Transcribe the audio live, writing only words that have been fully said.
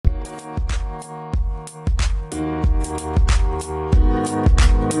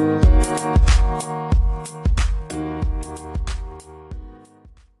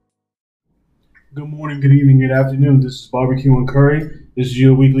good evening, good afternoon. This is Barbecue and Curry. This is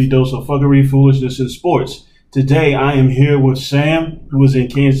your weekly dose of fuckery, foolishness, and sports. Today, I am here with Sam, who is in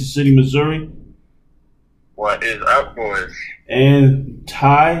Kansas City, Missouri. What is up, boys? And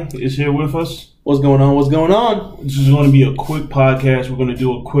Ty is here with us. What's going on? What's going on? This is going to be a quick podcast. We're going to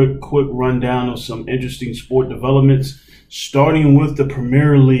do a quick rundown of some interesting sport developments, starting with the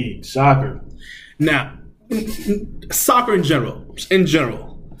Premier League, soccer. Now, soccer in general.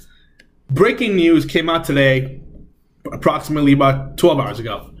 Breaking news came out today, approximately about 12 hours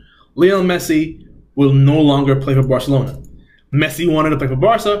ago. Lionel Messi will no longer play for Barcelona. Messi wanted to play for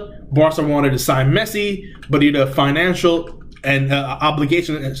Barca. Barca wanted to sign Messi, but due to financial and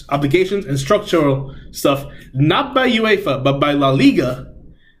obligations and structural stuff, not by UEFA, but by La Liga,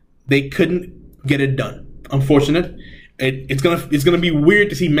 they couldn't get it done. Unfortunate. It's gonna be weird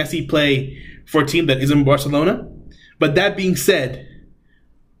to see Messi play for a team that isn't Barcelona. But that being said,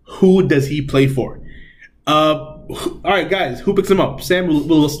 who does he play for? All right, guys, who picks him up? Sam,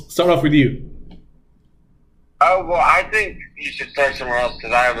 we'll start off with you. Well, I think you should start somewhere else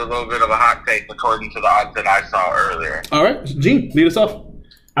because I have a little bit of a hot take according to the odds that I saw earlier. All right, Gene, lead us off.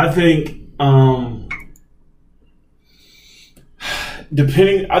 I think, I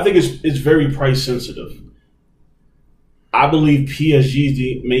think it's very price sensitive. I believe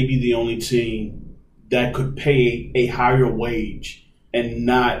PSG may be the only team that could pay a higher wage and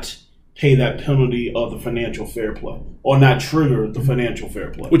not pay that penalty of the financial fair play, or not trigger the financial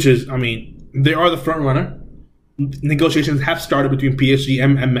fair play. Which is, I mean, they are the front runner. Negotiations have started between PSG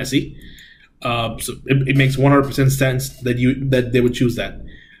and Messi, so it makes 100% sense that they would choose that.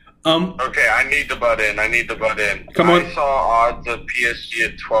 Okay, I need to butt in. Come on. I saw odds of PSG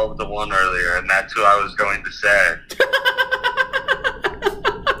at 12-1 earlier, and that's who I was going to say.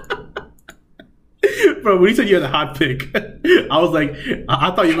 Bro, when you said you had a hot pick, I was like, I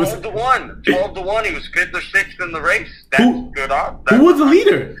thought you was 12-1. 12-1. He was 5th or 6th in the race. That's good odds. Who was the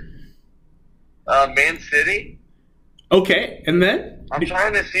leader? Man City. Okay, and then? I'm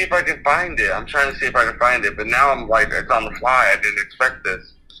trying to see if I can find it. But now I'm like, it's on the fly. I didn't expect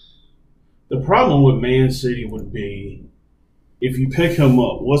this. The problem with Man City would be if you pick him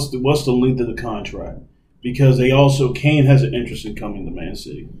up, what's the length of the contract? Because Kane has an interest in coming to Man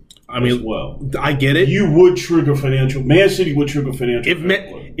City. I mean, as well, I get it. You would trigger financial. Man City would trigger financial.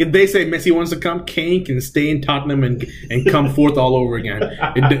 If they say Messi wants to come, Kane can stay in Tottenham and come fourth all over again.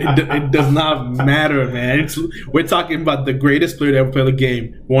 It does not matter, man. We're talking about the greatest player to ever play the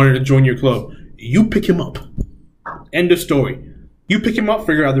game wanted to join your club. You pick him up. End of story. You pick him up,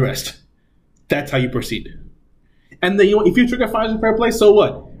 figure out the rest. That's how you proceed. And then if you trigger financial fair play, so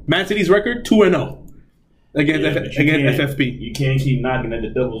what? Man City's record 2-0. Against FFP. You can't keep knocking at the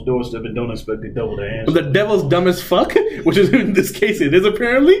devil's doorstep and don't expect the devil to answer. But the devil's dumb as fuck, which is in this case it is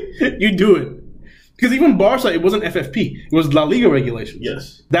apparently, you do it. Because even Barca, it wasn't FFP. It was La Liga regulations.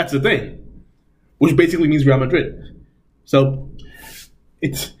 Yes. That's the thing. Which basically means Real Madrid. So,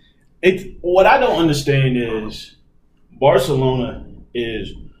 it's what I don't understand is Barcelona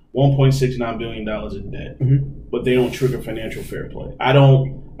is $1.69 billion in debt, but they don't trigger financial fair play.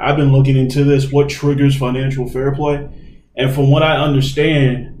 I've been looking into this, what triggers financial fair play, and from what I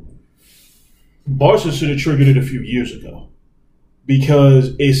understand, Barca should have triggered it a few years ago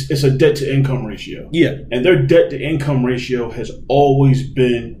because it's a debt-to-income ratio. Yeah. And their debt-to-income ratio has always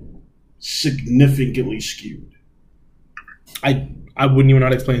been significantly skewed. I wouldn't even know how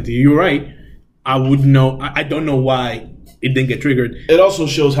to explain it to you. You're right. I wouldn't know. I don't know why it didn't get triggered. It also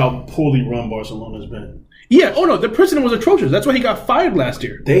shows how poorly run Barcelona's been. Yeah. Oh no, the president was atrocious. That's why he got fired last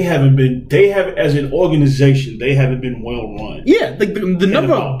year. As an organization, they haven't been well run. Yeah, like the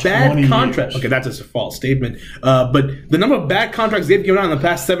number of bad contracts. Okay, that's a false statement. But the number of bad contracts they've given out in the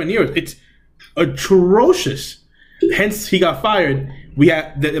past 7 years, it's atrocious. Hence, he got fired. We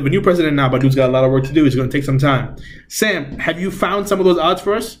have a new president now, but dude's got a lot of work to do. It's going to take some time. Sam, have you found some of those odds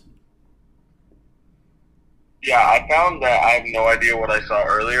for us? Yeah, I found that I have no idea what I saw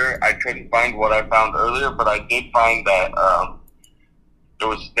earlier. I couldn't find what I found earlier, but I did find that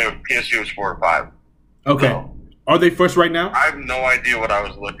PSG was 4 or 5. Okay. So, are they first right now? I have no idea what I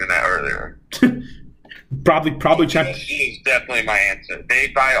was looking at earlier. Probably check. PSG is definitely my answer. They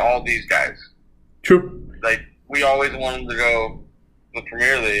buy all these guys. True. Like, we always wanted to go to the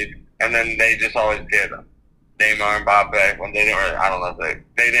Premier League, and then they just always get them. Neymar and Mbappe, when they didn't really, I don't know if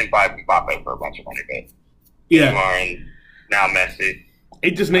they didn't buy Mbappe for a bunch of money, but yeah. Neymar and now Messi.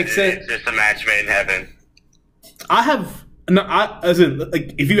 It just makes sense. It's just a match made in heaven.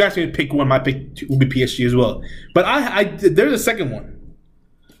 If you ask me to pick one, my pick would be PSG as well. But there's a second one.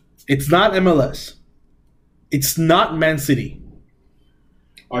 It's not MLS. It's not Man City.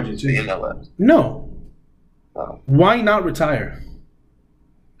 Argentina. MLS. No. Why not retire?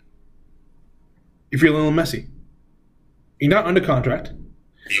 If you're Lionel Messi, you're not under contract.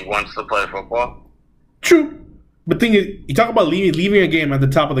 He wants to play football. True, but thing is, you talk about leaving a game at the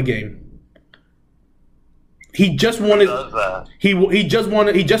top of the game. He just won his. He just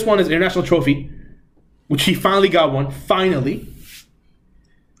won his international trophy, which he finally got one. Finally,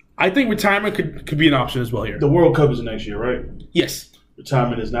 I think retirement could be an option as well here. The World Cup is next year, right? Yes.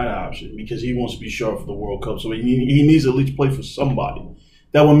 Retirement is not an option because he wants to be sharp for the World Cup. So he needs to at least play for somebody.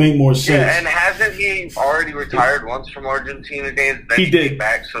 That would make more sense. Yeah, and hasn't he already retired once from Argentina games? Then he did. Came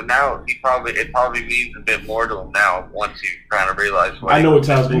back, so now it probably means a bit more to him now once he kind of realized. I know what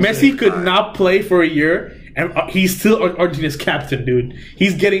Ty's going to say. Messi could not play for a year, and he's still Argentina's captain, dude.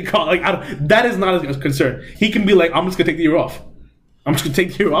 He's getting caught. That is not a concern. He can be like, I'm just going to take the year off. I'm just going to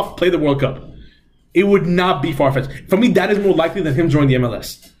take the year off, play the World Cup. It would not be far-fetched. For me, that is more likely than him joining the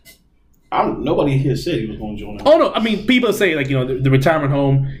MLS. Nobody here said he was going to join them. Oh, no. I mean, people say, the retirement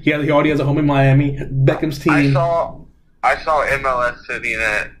home. He already has a home in Miami. Beckham's team. I saw MLS sitting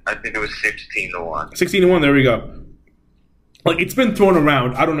at, I think it was 16-1. 16-1, there we go. It's been thrown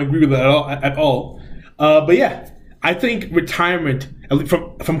around. I don't agree with that at all. But yeah, I think retirement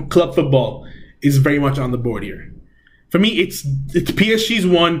from club football is very much on the board here. For me, it's PSG's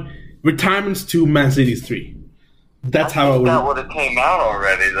 1, retirement's 2, Man City's 3. That's how I would. That would have came out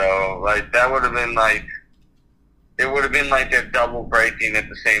already, though. That would have been it would have been a double breaking at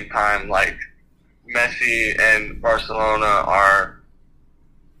the same time. Messi and Barcelona are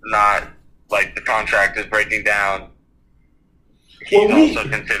not the contract is breaking down. He's also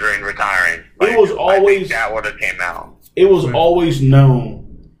considering retiring. It was always I think that would have came out. It was always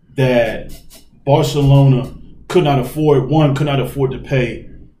known that Barcelona could not afford to pay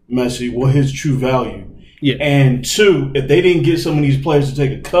Messi what his true value. Yeah. And 2, if they didn't get some of these players to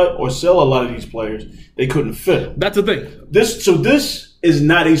take a cut or sell a lot of these players, they couldn't fit them. That's the thing. This is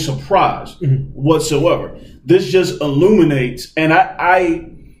not a surprise whatsoever. This just illuminates, and I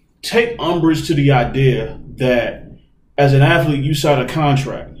take umbrage to the idea that as an athlete you sign a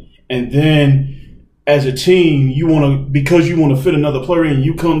contract, and then as a team because you want to fit another player in,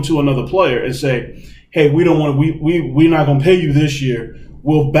 you come to another player and say, "Hey, we're not going to pay you this year.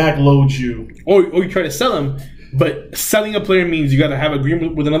 We'll backload you." Or you try to sell him, but selling a player means you got to have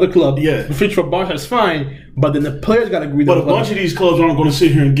agreement with another club. Yeah. Which for Barca is fine, but then the players got to agree. But a bunch of these clubs aren't going to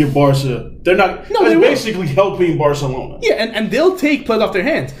sit here and give Barca. They're not. No, they're basically helping Barcelona. Yeah, and they'll take players off their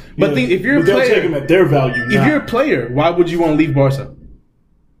hands. But if you're a player, they'll take them at their value. If you're a player, why would you want to leave Barca?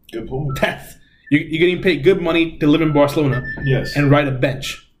 Good point. You're getting paid good money to live in Barcelona. Yes. And ride a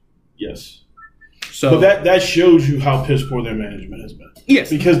bench. Yes. So, but that shows you how piss poor their management has been.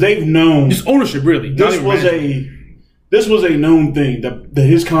 Yes, because they've known just ownership. Really, this was a known thing that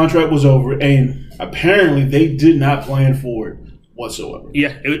his contract was over, and apparently they did not plan for it whatsoever.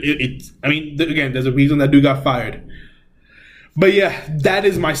 Yeah, I mean, again, there's a reason that dude got fired. But yeah, that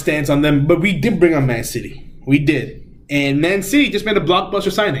is my stance on them. But we did bring on Man City. We did, and Man City just made a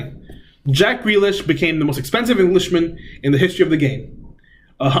blockbuster signing. Jack Grealish became the most expensive Englishman in the history of the game.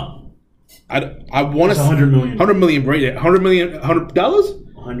 I want to say $100 million. $100 million, right? $100 million, $100.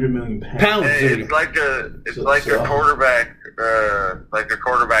 $100 million pounds. It's like a quarterback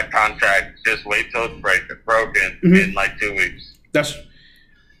contract. Just wait till it's broken in 2 weeks. That's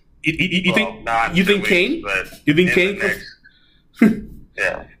you think Kane? You think Kane?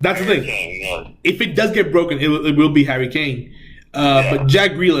 Yeah, that's the thing. Kane, yeah. If it does get broken, it will be Harry Kane. But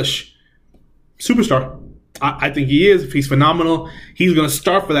Jack Grealish, superstar. I think he is. If he's phenomenal, he's going to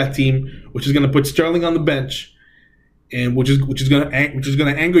start for that team, which is going to put Sterling on the bench, and which is going to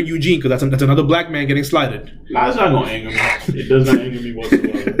anger Eugene because that's another black man getting slighted. Nah, it's not going to anger me. It does not anger me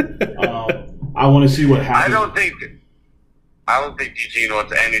whatsoever. I want to see what happens. I don't think Eugene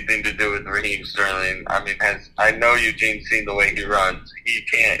wants anything to do with Raheem Sterling. I mean, I know Eugene's seen the way he runs. He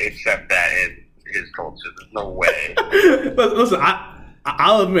can't accept that in his culture. There's no way. Listen,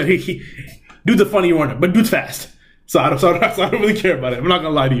 I'll admit he dude's a funny runner, but dude's fast. So I don't really care about it. I'm not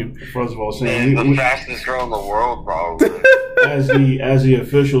gonna lie to you. First of all, the fastest girl in the world, probably. as the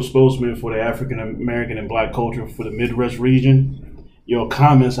official spokesman for the African American and Black culture for the Midwest region, your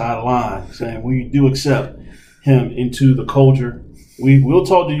comments are out of line, saying we do accept him into the culture. We'll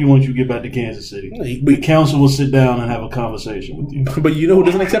talk to you once you get back to Kansas City. The council will sit down and have a conversation with you. But you know who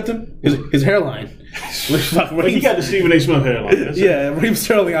doesn't accept him? His hairline. He got the Stephen A. Smith hairline. Yeah, Raheem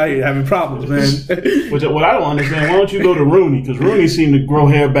Sterling out here having problems, man. What I don't understand, why don't you go to Rooney? Because Rooney seemed to grow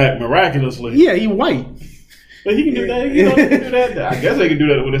hair back miraculously. Yeah, he white. But he can do that. He can do that. I guess they can do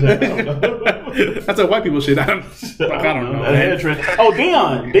that with his hair. That's a white people shit. I don't know. That hair trend. Oh,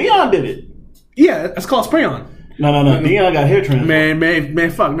 Deion did it. Yeah, that's called spray on. No. Deion got hair transplant.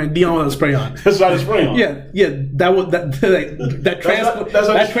 Man, fuck, man. Deion was a spray on. That's not a spray on. Yeah. That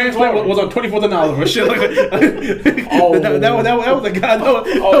transplant was on 24th and Oliver. Shit like that. Oh. that was a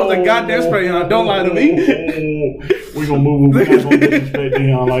goddamn spray on. Don't lie to me. We're gonna move. We're not gonna disrespect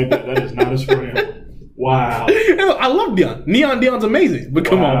Deion like that. That is not a spray on. Wow. I love Deion. Dion's amazing. But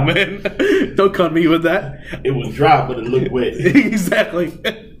come on, man. Don't come to me with that. It was dry, but it looked wet. Exactly.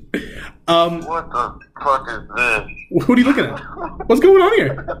 What the fuck is this? What are you looking at? What's going on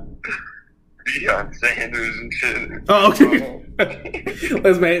here? Deion Sanders and shit. Oh, okay.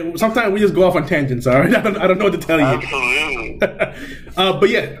 Listen, man. Sometimes we just go off on tangents. All right, I don't know what to tell you. Absolutely. But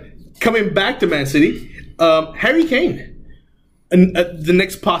yeah, coming back to Man City, Harry Kane, the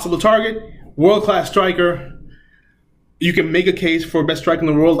next possible target, world-class striker. You can make a case for best striker in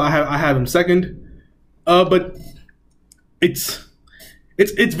the world. I have him second, but it's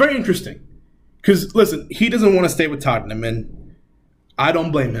very interesting because listen, he doesn't want to stay with Tottenham, and I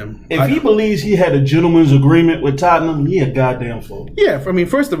don't blame him. If he believes he had a gentleman's agreement with Tottenham, he a goddamn fool. Yeah, I mean,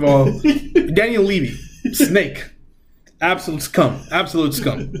 first of all, Daniel Levy, snake, absolute scum.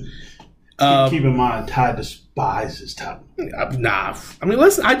 Keep in mind, Ty despises Tottenham. Nah, I mean,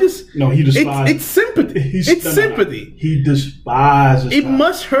 listen, he despises. It's sympathy. Sympathy. He despises. It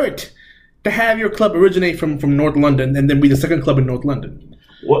must hurt to have your club originate from North London and then be the second club in North London.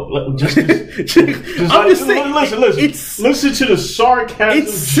 What? Just I'm just saying. Listen to the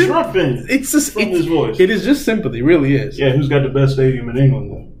sarcasm dripping from his voice. It is just sympathy, it really is. Yeah, who's got the best stadium in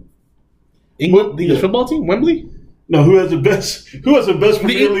England though? England, the English football team, Wembley. No, who has the best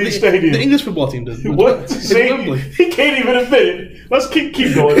Premier League stadium? The English football team does. What? Wembley. He can't even admit it. Let's keep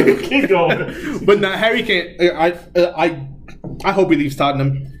going. Keep going. But now Harry Kane, I hope he leaves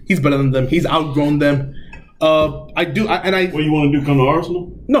Tottenham. He's better than them. He's outgrown them. What do you want to do? Come to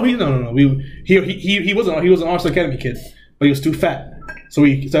Arsenal? No. He was an Arsenal Academy kid, but he was too fat. So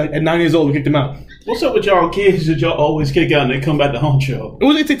at 9 years old, we kicked him out. What's up with y'all kids that y'all always kick out and they come back to haunt y'all?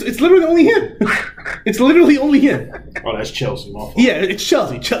 It's literally only him. It's literally only him. Oh, that's Chelsea, my fault. Yeah, it's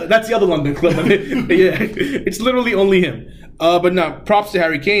Chelsea. That's the other London club. Yeah, it's literally only him. But now, props to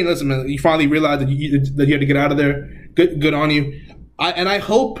Harry Kane. Listen, man, you finally realized that you had to get out of there. Good on you. I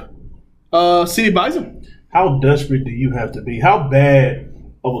hope City buys him. How desperate do you have to be? How bad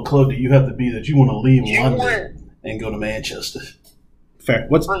of a club do you have to be that you want to leave London and go to Manchester? Fair.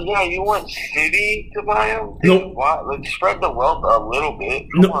 But yeah, you want City to buy him? No. Why? Let's spread the wealth a little bit.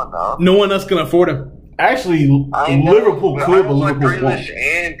 Come on now. No one else can afford him. Actually, Liverpool could, but Liverpool won't. Grealish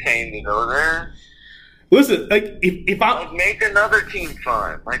and Kane to go there. Listen, if I make another team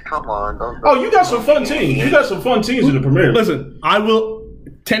fun, come on. You got some fun teams. You got some fun teams in the Premier League. Listen, I will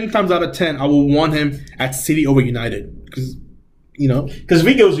 10 times out of 10, I will want him at City over United because if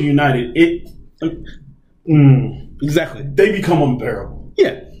he goes to United, exactly they become unbearable.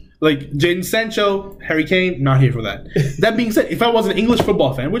 Yeah, like Jadon Sancho, Harry Kane, not here for that. That being said, if I was an English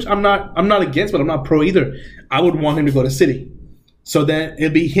football fan, which I'm not against, but I'm not pro either, I would want him to go to City. So then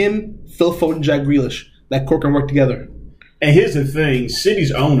it'd be him, Phil Foden, Jack Grealish. That core can work together. And here's the thing: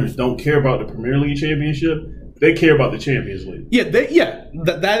 City's owners don't care about the Premier League championship; they care about the Champions League. Yeah,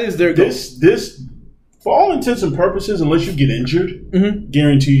 that is their goal. This, for all intents and purposes, unless you get injured,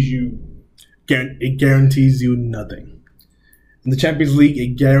 guarantees you. It guarantees you nothing. In the Champions League,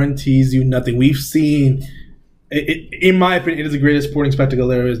 it guarantees you nothing. We've seen, in my opinion, it is the greatest sporting spectacle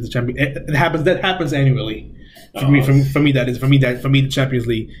there is. The Champions. It happens. That happens annually. For me, the Champions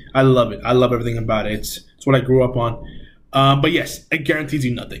League. I love it. I love everything about it. It's what I grew up on. But yes, it guarantees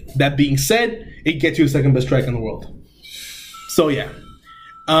you nothing. That being said, it gets you the second best striker in the world. So yeah.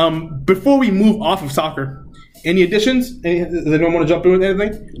 Before we move off of soccer, any additions? Does anyone want to jump in with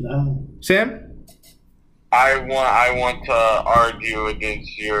anything? No. Sam? I want to argue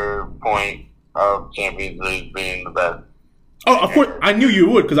against your point of Champions League being the best. Oh, of course. I knew you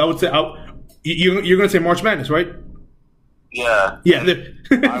would because I would say you're going to say March Madness, right? Yeah. Yeah.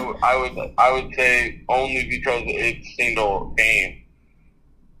 I would say only because it's single game.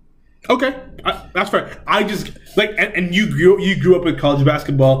 Okay, that's fair. I just and you grew up with college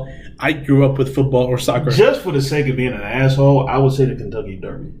basketball. I grew up with football or soccer. Just for the sake of being an asshole, I would say the Kentucky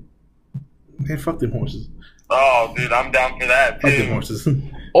Derby. Man, fuck them horses. Oh, dude, I'm down for that too. Fuck them horses.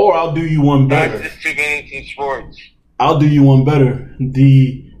 Or I'll do you one better. That's just 2 minutes in sports. I'll do you one better.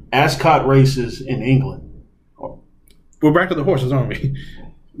 The Ascot races in England. We're back to the horses, aren't we?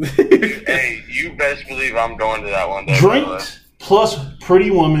 Hey, you best believe I'm going to that one day. Drinks plus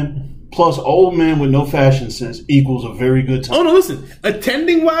pretty women plus old men with no fashion sense equals a very good time. Oh no, listen.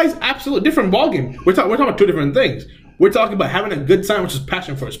 Attending wise, absolutely different ballgame. We're talking about two different things. We're talking about having a good time, which is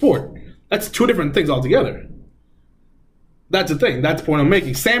passion for a sport. That's two different things altogether. That's the thing. That's the point I'm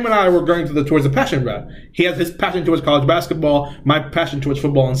making. Sam and I were going towards the passion route. He has his passion towards college basketball, my passion towards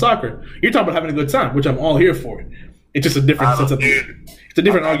football and soccer. You're talking about having a good time, which I'm all here for. It's just a different sense of it's a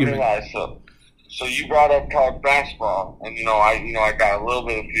different argument. So you brought up college basketball, and I got a little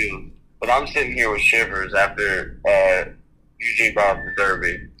bit of feelings, but I'm sitting here with shivers after Eugene brought up the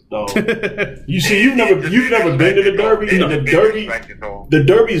Derby. So, you see, you've never been to the Derby. No. The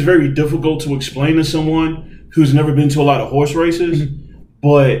Derby is very difficult to explain to someone who's never been to a lot of horse races.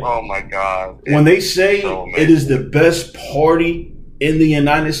 But oh my God, when they say it is the best party in the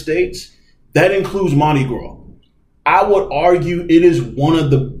United States, that includes Mardi Gras. I would argue it is one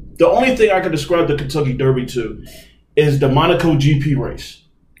of the only thing I can describe the Kentucky Derby to is the Monaco GP race.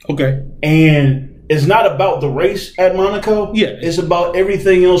 Okay. And it's not about the race at Monaco. Yeah. It's about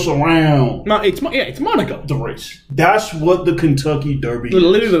everything else around. No, it's Monaco. The race. That's what the Kentucky Derby is.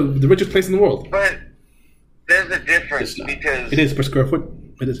 Literally the richest place in the world. But there's a difference because it is per square foot.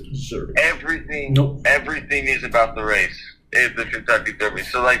 It is. Everything is about the race. Is the Kentucky Derby.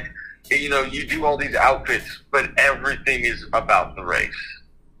 So you do all these outfits, but everything is about the race.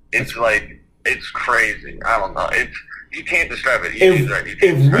 It's it's crazy. I don't know. You can't describe it.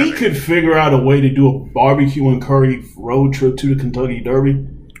 If we could figure out a way to do a barbecue and curry road trip to the Kentucky Derby,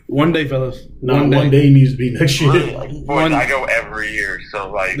 one day, fellas. One day needs to be next year. I go every year,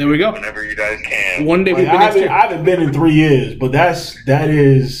 so there we go. Whenever you guys can. One day I haven't been in 3 years, but it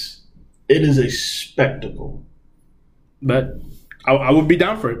is a spectacle. But I would be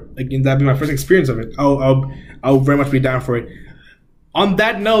down for it. Again, that'd be my first experience of it. I'll very much be down for it. On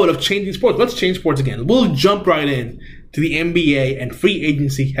that note of changing sports, let's change sports again. We'll jump right in to the NBA, and free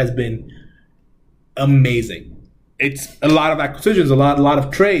agency has been amazing. It's a lot of acquisitions, a lot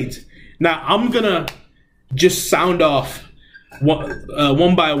of trades. Now, I'm going to just sound off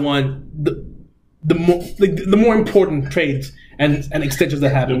one by one the more important trades and extensions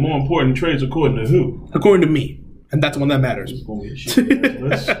that happen. The more important trades according to who? According to me. And that's the one that matters. We're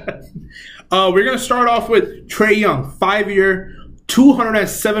going to start off with Trae Young, 5-year,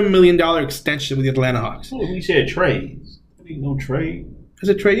 $207 million extension with the Atlanta Hawks. Oh, we said trades. There ain't no trade. I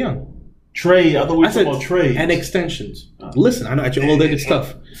said Trae Young. Trade. I thought we were talking about trades. And extensions. Listen, I know at your old age it's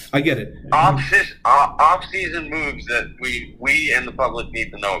tough. I get it. Off-season moves that we and the public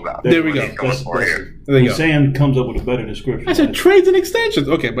need to know about. There we go. There you go. Sam comes up with a better description. I said trades and extensions.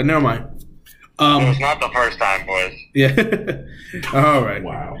 Okay, but never mind. It's not the first time, boys. Yeah. All right.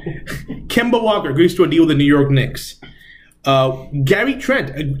 Wow. Kemba Walker agrees to a deal with the New York Knicks. Gary Trent,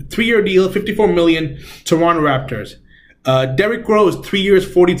 a 3-year deal, $54 million, Toronto Raptors. Derrick Rose, 3 years,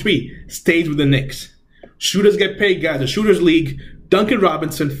 $43, stays with the Knicks. Shooters get paid, guys. The Shooters League. Duncan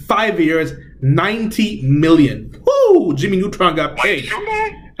Robinson, 5 years, $90 million. Woo! Jimmy Neutron got paid.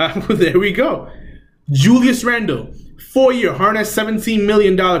 There we go. Julius Randle, 4-year, $117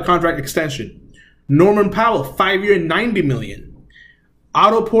 million contract extension. Norman Powell, 5-year, $90 million.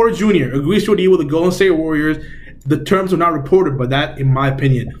 Otto Porter Jr. agrees to a deal with the Golden State Warriors. The terms are not reported, but that, in my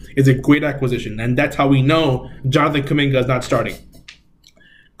opinion, is a great acquisition. And that's how we know Jonathan Kuminga is not starting.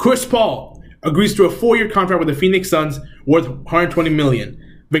 Chris Paul agrees to a 4-year contract with the Phoenix Suns worth $120 million.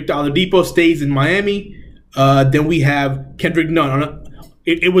 Victor Oladipo stays in Miami. Then we have Kendrick Nunn.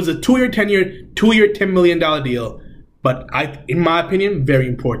 It was a 2-year, $10 million deal. But in my opinion, very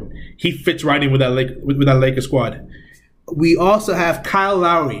important. He fits right in with that Lakers squad. We also have Kyle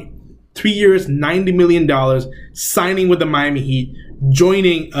Lowry, 3 years, $90 million, signing with the Miami Heat,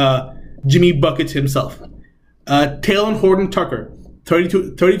 joining Jimmy Buckets himself. Taylor Horton Tucker,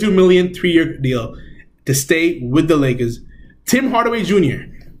 $32 million, 3-year deal to stay with the Lakers. Tim Hardaway Jr.,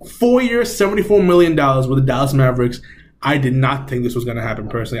 4 years, $74 million with the Dallas Mavericks. I did not think this was going to happen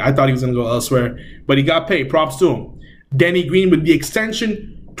personally. I thought he was going to go elsewhere, but he got paid. Props to him. Danny Green with the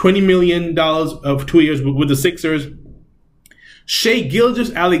extension, $20 million of 2 years with the Sixers. Shai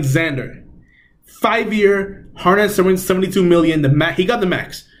Gilgeous-Alexander, 5-year, $172 million. He got the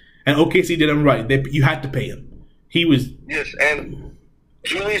max, and OKC did him right. You had to pay him. He was and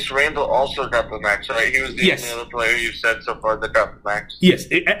Julius Randle also got the max, right? He was the only other player you said so far that got the max. Yes,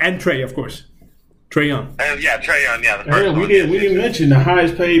 and Trae, of course. Trae Young. And Trae Young. Yeah, the first one. We didn't mention the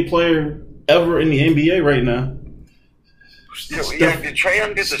highest paid player ever in the NBA right now. Did Trae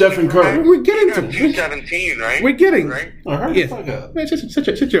Young get the Stephen Curry? We're getting to 217, right? We're getting. Right? Yes. Man,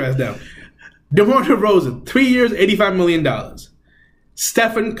 sit your ass down. DeMar DeRozan, 3 years, $85 million.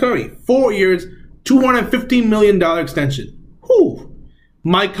 Stephen Curry, 4 years, $215 million extension. Whew.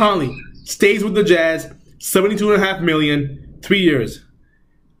 Mike Conley stays with the Jazz, $72.5 million, 3 years.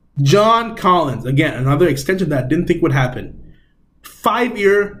 John Collins, again, another extension that I didn't think would happen.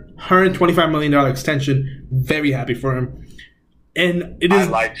 5-year, $125 million extension. Very happy for him. And it is I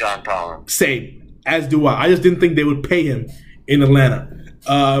like John Collins. same, as do I. I just didn't think they would pay him in Atlanta.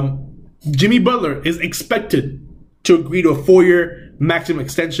 Jimmy Butler is expected to agree to a 4-year maximum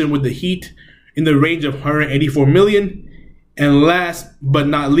extension with the Heat in the range of $184 million. And last but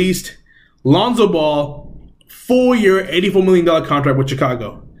not least, Lonzo Ball, 4-year, $84 million contract with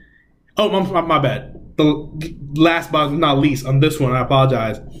Chicago. Oh, my bad. The last but not least on this one, I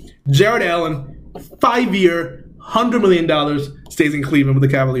apologize. Jared Allen, 5-year, $100 million, stays in Cleveland with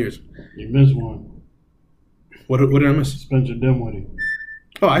the Cavaliers. You missed one. What did I miss? Spencer Dinwiddie.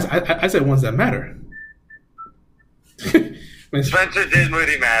 Oh, I said ones that matter. Man, Spencer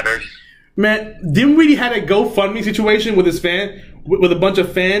Dinwiddie matters. Man, Dinwiddie had a GoFundMe situation with his with a bunch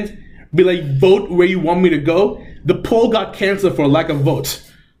of fans. Be like, vote where you want me to go. The poll got canceled for lack of votes.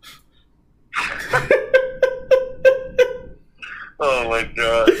 Oh my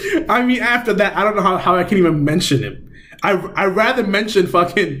god. I mean, after that, I don't know how I can even mention him. I'd rather mention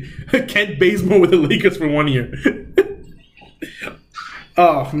fucking Kent Bazemore with the Lakers for 1 year.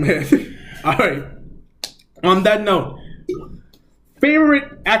 Oh, man. All right. On that note,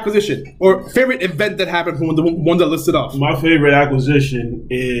 favorite acquisition or favorite event that happened from the ones that listed off? My favorite acquisition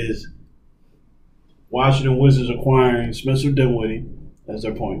is Washington Wizards acquiring Spencer Dinwiddie as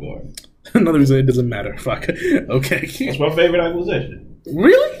their point guard. Another reason it doesn't matter. Fuck. Okay. That's my favorite acquisition.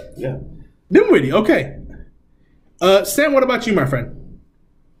 Really? Yeah. Dinwiddie. Okay. Sam, what about you, my friend?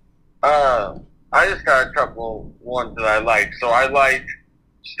 I just got a couple ones that I like. So I like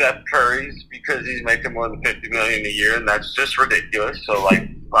Steph Curry's because he's making more than $50 million a year, and that's just ridiculous. So like,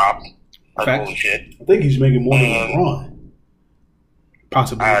 props. That's Facts. bullshit. I think he's making more than LeBron.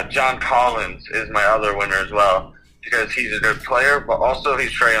 Possibly. John Collins is my other winner as well because he's a good player, but also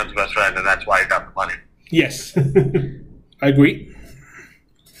he's Trae Young's best friend, and that's why he got the money. Yes. I agree.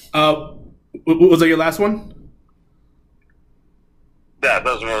 Was that your last one? Yeah,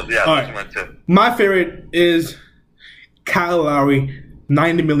 those were All those right. were my two. My favorite is Kyle Lowry,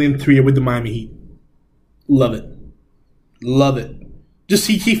 $90 million 3-year with the Miami Heat. Love it. Love it. Just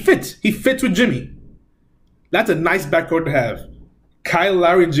he fits. He fits with Jimmy. That's a nice backcourt to have. Kyle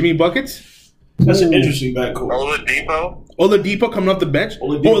Lowry and Jimmy Buckets. That's an interesting backcourt. Oladipo Oladipo coming off the bench.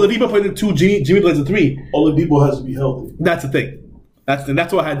 Oladipo. Oladipo playing the 2, Jimmy plays the 3. Oladipo has to be healthy. That's the thing.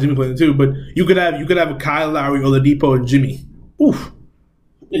 That's why I had Jimmy playing the 2. But you could have a Kyle Lowry, Oladipo, and Jimmy. Oof.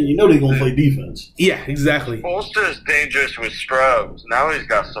 And you know they're going to play defense. Yeah, exactly. Bolster is dangerous with Scrubs. Now he's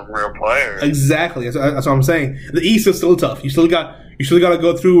got some real players. Exactly. That's what I'm saying. The East is still tough. You still got to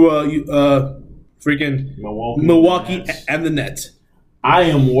go through freaking Milwaukee and the Nets. I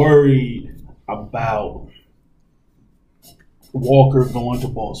am worried about Walker going to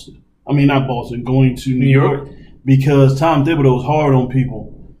Boston. I mean, not Boston, going to New York because Tom Thibodeau is hard on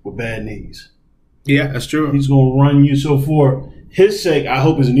people with bad knees. Yeah, that's true. He's going to run you. So for his sake, I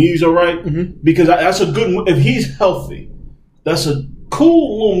hope his knees are right because that's a good. If he's healthy, that's a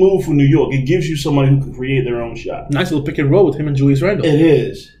cool little move for New York. It gives you somebody who can create their own shot. Nice little pick and roll with him and Julius Randle. It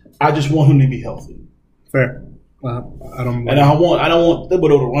is. I just want him to be healthy. Fair. I don't. And I don't want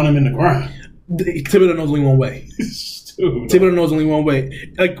Thibodeau to run him in the ground. Thibodeau knows only one way. Thibodeau knows only one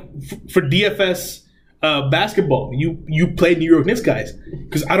way. Like for DFS basketball, you play New York Knicks guys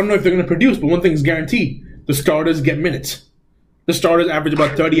because I don't know if they're going to produce, but one thing is guaranteed: the starters get minutes. The starters average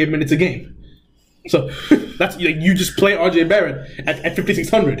about 38 minutes a game. So that's you just play RJ Barrett at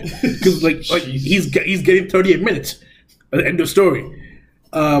 5,600 because like he's getting 38 minutes. End of story.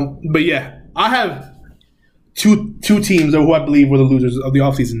 But yeah, I have two teams who I believe were the losers of the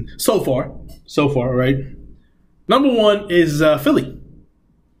offseason so far, right? Number one is Philly.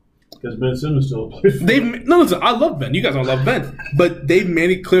 Because Ben Simmons still plays. Listen, I love Ben. You guys don't love Ben, but they've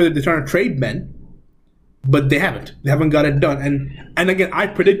made it clear that they're trying to trade Ben, but they haven't. They haven't got it done. And again, I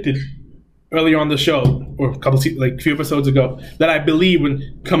predicted earlier on the show, or a few episodes ago, that I believe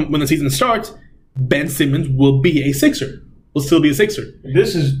when the season starts, Ben Simmons will be a Sixer. Will still be a Sixer.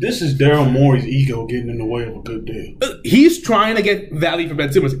 This is Daryl Morey's ego getting in the way of a good deal. He's trying to get value for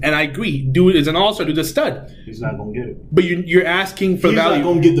Ben Simmons, and I agree. Dude is an all-star. Dude's a stud. He's not going to get it. But you're asking for value. He's not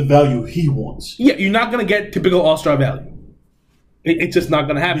going to get the value he wants. Yeah, you're not going to get typical all-star value. It's just not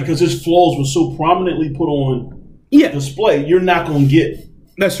going to happen. Because his flaws were so prominently put on display, you're not going to get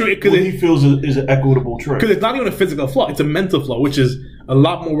that's true. What he feels is an equitable trade. Because it's not even a physical flaw. It's a mental flaw, which is a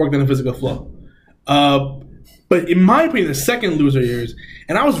lot more work than a physical flaw. But in my opinion, the second loser here is,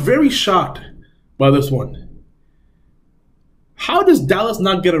 and I was very shocked by this one. How does Dallas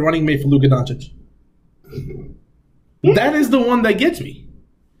not get a running mate for Luka Doncic? That is the one that gets me.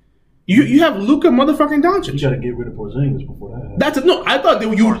 You have Luka motherfucking You Doncic. got to get rid of Porzingis before that happens. That's it. No, I thought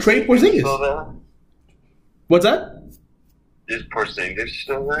you would trade Still Porzingis. there? What's that? Is Porzingis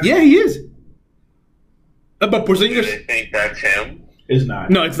still there? Yeah, he is. But Do Porzingis. they think that's him? It's not.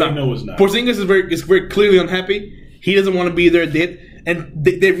 No, it's not. No, it's not. Porzingis is very clearly unhappy. He doesn't want to be there. And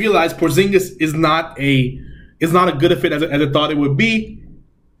they realize Porzingis is not a good a fit as I thought it would be.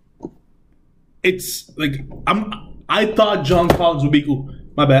 It's like I thought John Collins would be cool.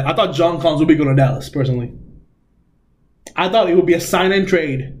 My bad. I thought John Collins would be going to Dallas personally. I thought it would be a sign and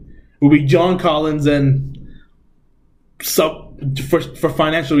trade. It would be John Collins and some for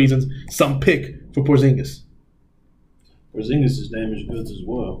financial reasons, some pick for Porzingis. Porzingis is damaged goods as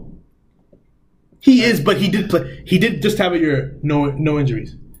well. He is, but he did play. He did just have a year, no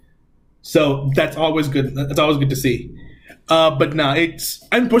injuries. So that's always good. That's always good to see. But no,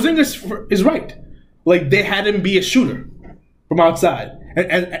 and Porzingis is right. Like they had him be a shooter from outside,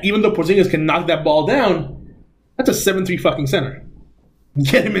 and even though Porzingis can knock that ball down, that's a 7'3" fucking center.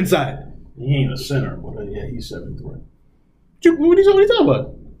 Get him inside. He ain't a center, but yeah, he's 7'3". What are you talking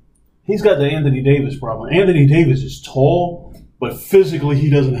about? He's got the Anthony Davis problem. Anthony Davis is tall, but physically he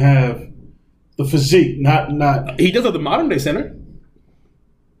doesn't have the physique. Not. He does have the modern day center.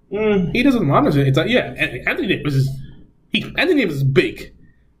 He does have the modern center. It's like, yeah, Anthony Davis is Anthony Davis is big.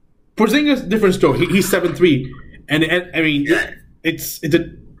 Porzingis, different story. He's 7'3", and I mean,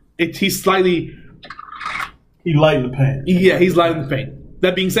 he's slightly. He light in the pan. Yeah, he's light in the paint.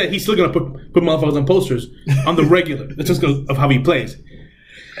 That being said, he's still gonna put motherfuckers on posters on the regular. That's just because of how he plays.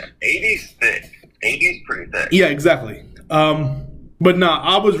 80's thick. 80's pretty thick. Yeah, exactly. But no,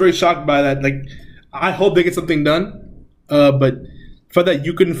 I was very shocked by that. Like, I hope they get something done. But for that,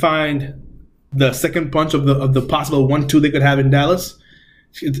 you couldn't find the second punch of the possible 1-2 they could have in Dallas.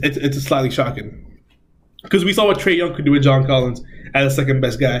 It's slightly shocking because we saw what Trae Young could do with John Collins as a second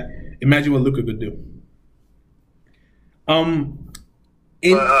best guy. Imagine what Luka could do. I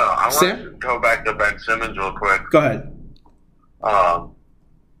want Sam? to go back to Ben Simmons real quick. Go ahead.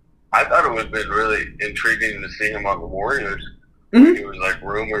 I thought it would have been really intriguing to see him on the Warriors. Mhm. He was like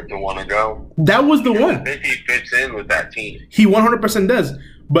rumored to want to go. That was the I one. think he fits in with that team. He 100% does.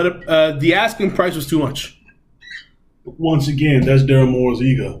 But the asking price was too much. Once again, that's Daryl Moore's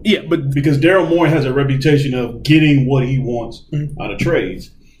ego. Yeah, but Because Daryl Moore has a reputation of getting what he wants out of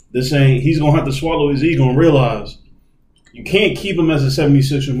trades. They're saying he's going to have to swallow his ego and realize you can't keep him as a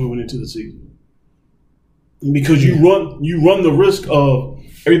 76er moving into the season. Because you run the risk of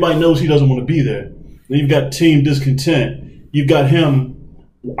everybody knows he doesn't want to be there. Then you've got team discontent. You've got him.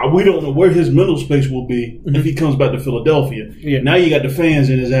 We don't know where his mental space will be if he comes back to Philadelphia. Yeah. Now you got the fans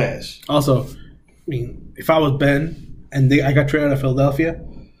in his ass. also, I mean, if I was Ben and I got traded out of Philadelphia,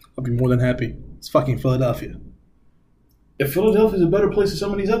 I'd be more than happy. It's fucking Philadelphia. If Philadelphia's a better place than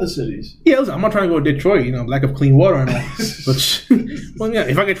some of these other cities. Yeah, listen, I'm not trying to go to Detroit, lack of clean water and all. But, well, yeah,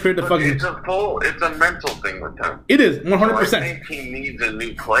 if I get traded to But fucking... it's a mental thing with him. It is, So I 100%. think he needs a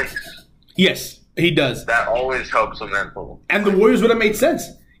new place. Yes, he does. That always helps him mentally. And the Warriors would have made sense.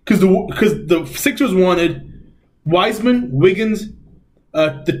 Because the Sixers wanted Wiseman, Wiggins,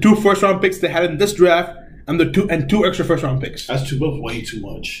 the 2 first-round picks they had in this draft, and two extra first-round picks. That's way too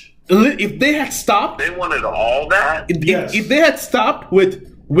much. If they had stopped... They wanted all that? If they had stopped with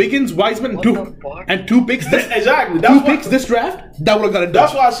Wiggins, Wiseman, What the fuck? and 2 picks, Exactly. two picks this draft, that would have got it done.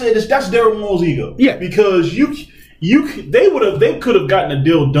 That's why I said that's Daryl Moore's ego. Yeah. Because they could have gotten a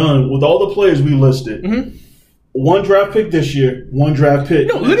deal done with all the players we listed. Mm-hmm. 1 draft pick this year, 1 draft pick.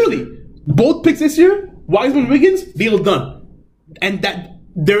 No, literally, both picks this year, Wiseman, Wiggins, deal done, and that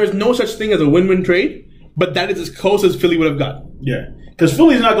there is no such thing as a win-win trade, but that is as close as Philly would have got. Yeah. Because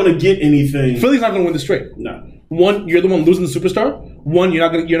Philly's not going to get anything. Philly's not going to win this trade. No. One, you're the one losing the superstar. One, you're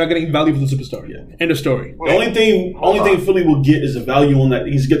not getting value for the superstar. Yeah. End of story. The only thing Philly will get is a value on that.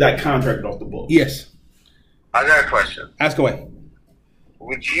 He's get that contract off the books. Yes. I got a question. Ask away.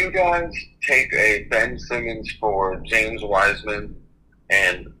 Would you guys take a Ben Simmons for James Wiseman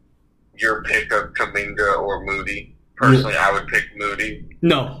and your pick of Kuminga or Moody? Personally, I would pick Moody.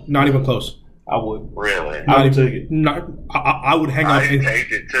 No, not even close. I would. Really? I would take it. I would hang up. I'd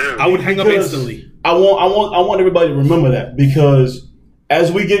take it too. I would hang up Because instantly. I want everybody to remember that because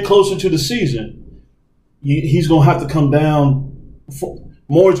as we get closer to the season, he's going to have to come down.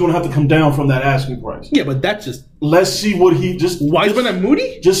 Moore's going to have to come down from that asking price. Yeah, but that's just Let's see what he Wiseman and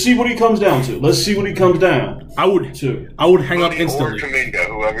Moody. Just see what he comes down to. Let's see what he comes down I would to. hang up Moody or instantly. Kuminga,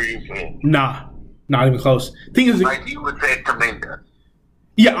 whoever you pick. Nah, not even close. Thing is, Like you would pick Kuminga.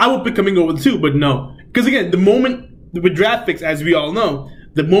 yeah, I would pick Kuminga over the 2, but no, because again, the moment with draft picks, as we all know,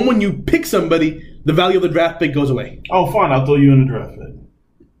 the moment you pick somebody, the value of the draft pick goes away. Oh, fine. I'll throw you in the draft pick.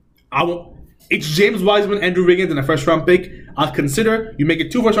 It's James Wiseman, Andrew Wiggins, and a first-round pick. I'll consider. You make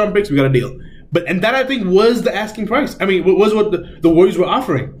it 2 first-round picks, we got a deal. And that, I think, was the asking price. I mean, was what the Warriors were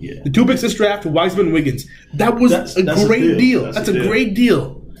offering. Yeah. The 2 picks this draft, Wiseman, Wiggins. That was a great deal. That's a great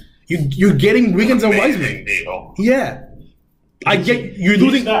deal. You're getting Wiggins and Wiseman. Deal. Yeah. I get you're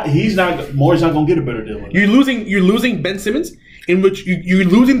losing. Moore's not going to get a better deal. You're losing Ben Simmons, in which you're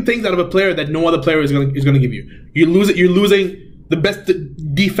losing things out of a player that no other player is going to give you. You're losing the best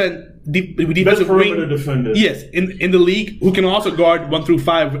defensive perimeter defender. Yes, in the league, who can also guard 1 through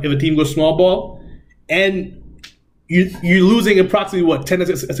 5 if a team goes small ball, and you're losing approximately 10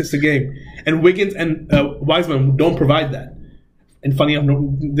 assists a game. And Wiggins and Wiseman don't provide that. And funny enough,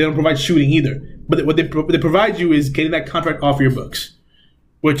 they don't provide shooting either. But what they provide you is getting that contract off your books,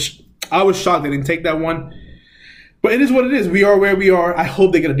 which I was shocked they didn't take that one. But it is what it is. We are where we are. I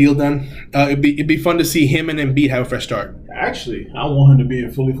hope they get a deal done. It'd be fun to see him and Embiid have a fresh start. Actually, I want him to be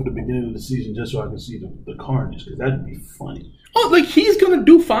in Philly for the beginning of the season just so I can see the carnage, because that'd be funny. Oh, like, he's gonna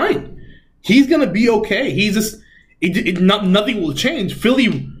do fine. He's gonna be okay. He's just nothing will change.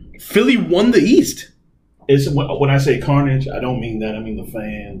 Philly won the East. It's when I say carnage, I don't mean that. I mean the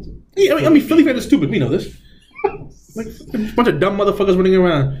fans. Yeah, I mean Philly fans are stupid. We know this. Like a bunch of dumb motherfuckers running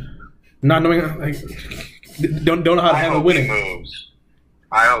around, not knowing don't know how to handle winning.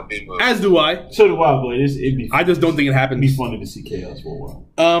 I hope he moves. As do I. So do I, but I just don't think it happens. It'd be funny to see chaos for a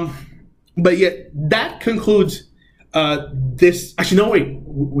while. But yeah, that concludes this. Actually, no, wait.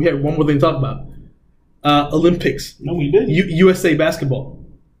 We had one more thing to talk about. Olympics. No, we didn't. USA basketball.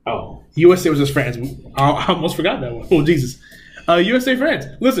 Oh. USA was just France. I almost forgot that one. Oh, Jesus. USA France.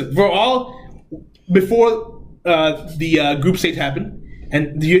 Listen, before the group stage happened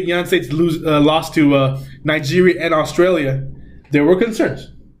and the United States lost to Nigeria and Australia, there were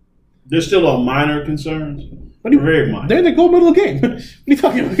concerns. There's still a minor concerns. Very minor. They're in the gold medal game. What are you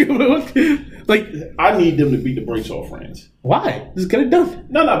talking about? Like, I need them to beat the brakes off France. Why? Just get it done.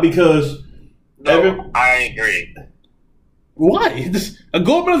 No, because... I agree. Why? A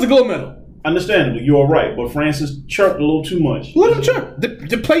gold medal is a gold medal. Understandably, you're right, but France has chirped a little too much. Let them chirp.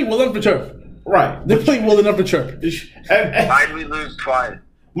 They're playing well enough to chirp. Right. They're playing well enough to chirp. Why did we lose twice?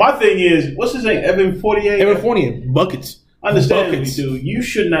 My thing is, what's his name? Evan Fournier? Buckets. Understandably, dude, you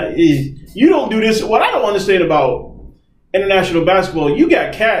should not... You don't do this. What I don't understand about international basketball, you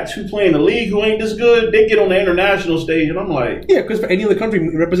got cats who play in the league who ain't this good. They get on the international stage, and I'm like... Yeah, because for any other country,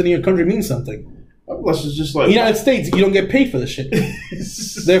 representing your country means something. Unless it's just like... United States, you don't get paid for this shit.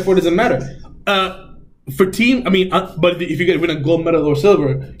 Therefore, it doesn't matter. For team, but if you win a gold medal or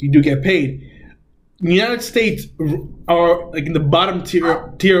silver, you do get paid. The United States are like in the bottom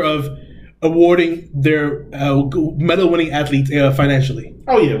tier of awarding their medal-winning athletes financially.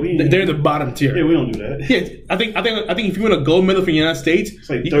 Oh yeah, they're in the bottom tier. Yeah, we don't do that. Yeah, I think if you win a gold medal for the United States, it's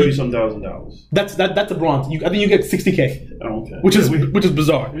like $30,000. That's a bronze. I think you get $60K. Oh, okay. Which is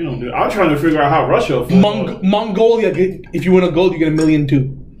bizarre. We don't do it. I'm trying to figure out how Russia. Mongolia, if you win a gold, you get $1.2 million,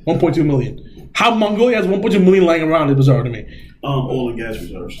 $1.2 million. How Mongolia has $1.2 million lying around is bizarre to me. Oil and gas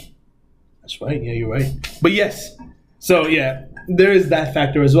reserves. That's right. Yeah, you're right. But yes, so yeah, there is that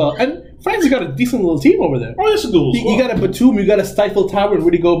factor as well. And France has got a decent little team over there. Oh, that's a good little squad. You got a Batum, you got a Stifle Tower and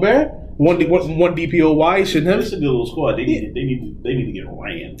Rudy Gobert. One DPOY, shouldn't have. It's a good little squad. They need to get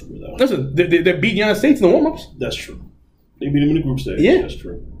ran through though. Listen, they beat the United States in the warm-ups. That's true. They beat them in the group stage. Yeah, that's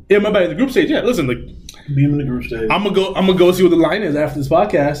true. Yeah, my bad. In the group stage. Yeah, listen, beat them in the group stage. I'm gonna go see what the line is after this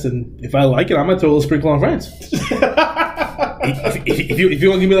podcast, and if I like it, I'm gonna throw a little sprinkle on France. if you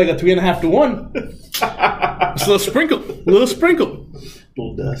want to give me like a 3.5 to 1, it's a little sprinkle,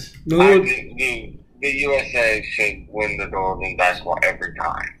 little dust. The USA should win the gold in basketball every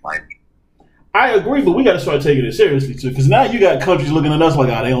time. Like, I agree, but we got to start taking it seriously too. Because now you got countries looking at us like,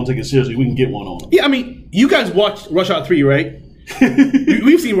 they don't take it seriously. We can get one on them. Yeah, I mean, you guys watched Rush Hour 3, right?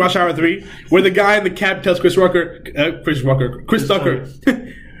 We've seen Rush Hour 3, where the guy in the cab tells Chris Tucker,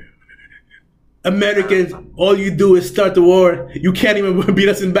 Americans, all you do is start the war. You can't even beat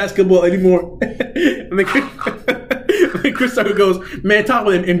us in basketball anymore. And then Chris Tucker goes, man, talk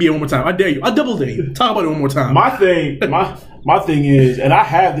about the NBA one more time. I dare you. I double dare you. Talk about it one more time. My thing is, and I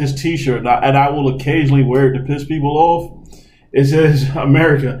have this T-shirt, and I will occasionally wear it to piss people off. It says,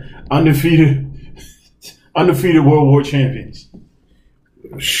 America, undefeated World War champions.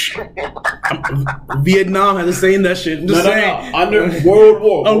 Vietnam has the saying that shit. I'm just saying. Under World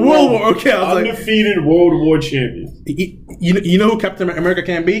War. World War. Okay, I was undefeated World War champions. You know who Captain America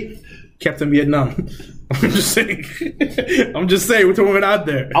can't beat? Captain Vietnam. I'm just saying. We're throwing it out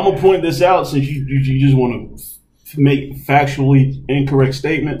there. I'm gonna point this out since you just want to make factually incorrect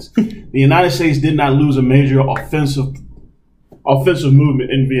statements. The United States did not lose a major offensive offensive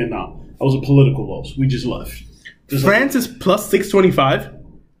movement in Vietnam. That was a political loss. We just left. France is plus 625.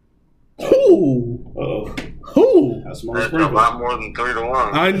 Who? Who? That's That's a lot more than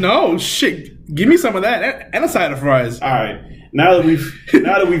 3-1. I know. Shit. Give me some of that and a side of fries. All right. Now that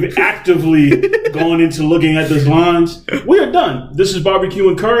we've actively gone into looking at those lines, we are done. This is Barbecue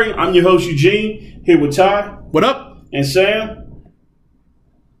and Curry. I'm your host Eugene, here with Ty. What up? And Sam.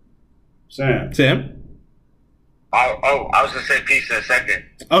 Sam? I was gonna say peace in a second.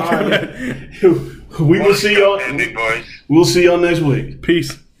 Okay. We will see y'all. Boys. We'll see y'all next week.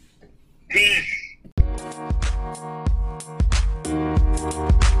 Peace. Peace.